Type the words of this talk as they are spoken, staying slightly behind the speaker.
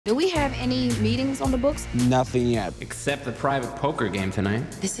Do we have any meetings on the books? Nothing yet. Except the private poker game tonight.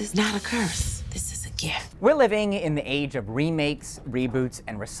 This is not a curse. This is a gift. We're living in the age of remakes, reboots,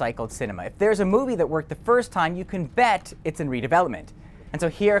 and recycled cinema. If there's a movie that worked the first time, you can bet it's in redevelopment. And so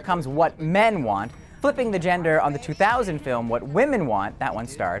here comes What Men Want, flipping the gender on the 2000 film What Women Want. That one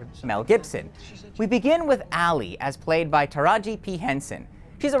starred Mel Gibson. We begin with Allie, as played by Taraji P. Henson.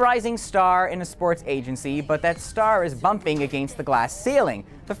 She's a rising star in a sports agency, but that star is bumping against the glass ceiling.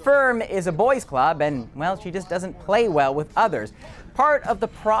 The firm is a boys' club, and, well, she just doesn't play well with others. Part of the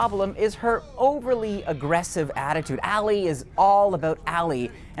problem is her overly aggressive attitude. Allie is all about Allie,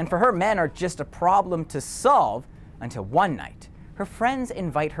 and for her, men are just a problem to solve until one night. Her friends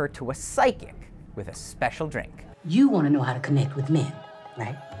invite her to a psychic with a special drink. You want to know how to connect with men,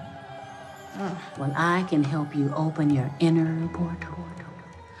 right? Well, I can help you open your inner portal.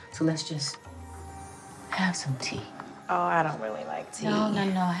 So let's just have some tea. Oh, I don't really like tea. No,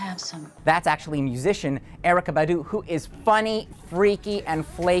 have some. That's actually musician Erykah Badu, who is funny, freaky, and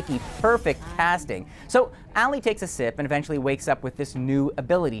flaky. Perfect casting. So Allie takes a sip and eventually wakes up with this new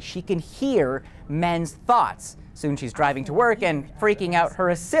ability. She can hear men's thoughts. Soon she's driving to work and freaking out her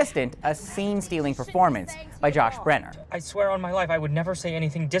assistant, a scene-stealing performance by Josh Brenner. I swear on my life I would never say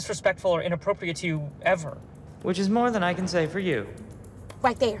anything disrespectful or inappropriate to you, ever. Which is more than I can say for you.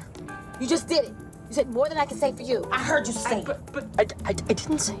 Right there. You just did it. You said more than I can say for you. I heard you say it. But I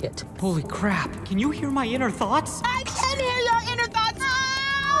didn't say it. Holy crap, can you hear my inner thoughts? I can hear your inner thoughts.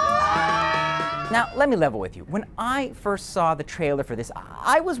 Now, let me level with you. When I first saw the trailer for this,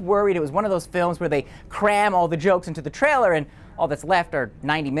 I was worried it was one of those films where they cram all the jokes into the trailer and all that's left are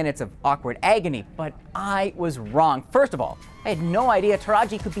 90 minutes of awkward agony, but I was wrong. First of all, I had no idea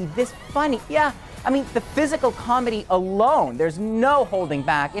Taraji could be this funny. Yeah, I mean, the physical comedy alone, there's no holding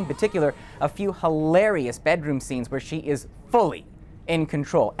back. In particular, a few hilarious bedroom scenes where she is fully in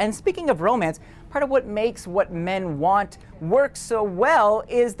control. And speaking of romance, part of what makes What Men Want work so well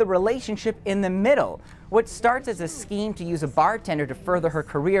is the relationship in the middle. What starts as a scheme to use a bartender to further her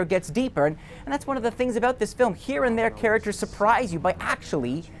career gets deeper, and that's one of the things about this film. Here and there, characters surprise you by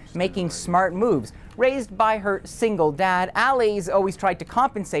actually making smart moves. Raised by her single dad, Allie's always tried to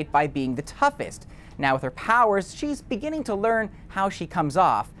compensate by being the toughest. Now with her powers, she's beginning to learn how she comes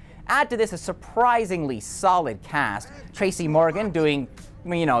off. Add to this a surprisingly solid cast. Tracy Morgan doing,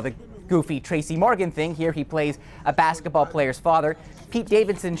 you know, the goofy Tracy Morgan thing. Here he plays a basketball player's father. Pete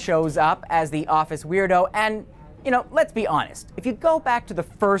Davidson shows up as the office weirdo, and, you know, let's be honest. If you go back to the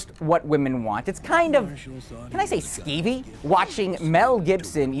first What Women Want, it's kind of, can I say skeevy? Watching Mel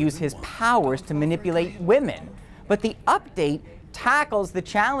Gibson use his powers to manipulate women. But the update tackles the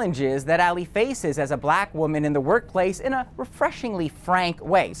challenges that Allie faces as a black woman in the workplace in a refreshingly frank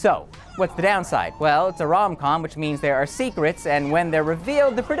way. So, what's the downside? Well, it's a rom-com, which means there are secrets, and when they're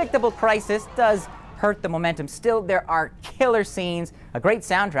revealed, the predictable crisis does hurt the momentum. Still, there are killer scenes, a great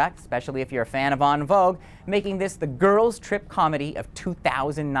soundtrack, especially if you're a fan of En Vogue, making this the girls' trip comedy of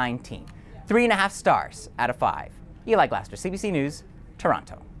 2019. 3.5 stars out of 5. Eli Glaster, CBC News,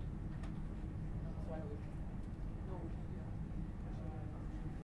 Toronto.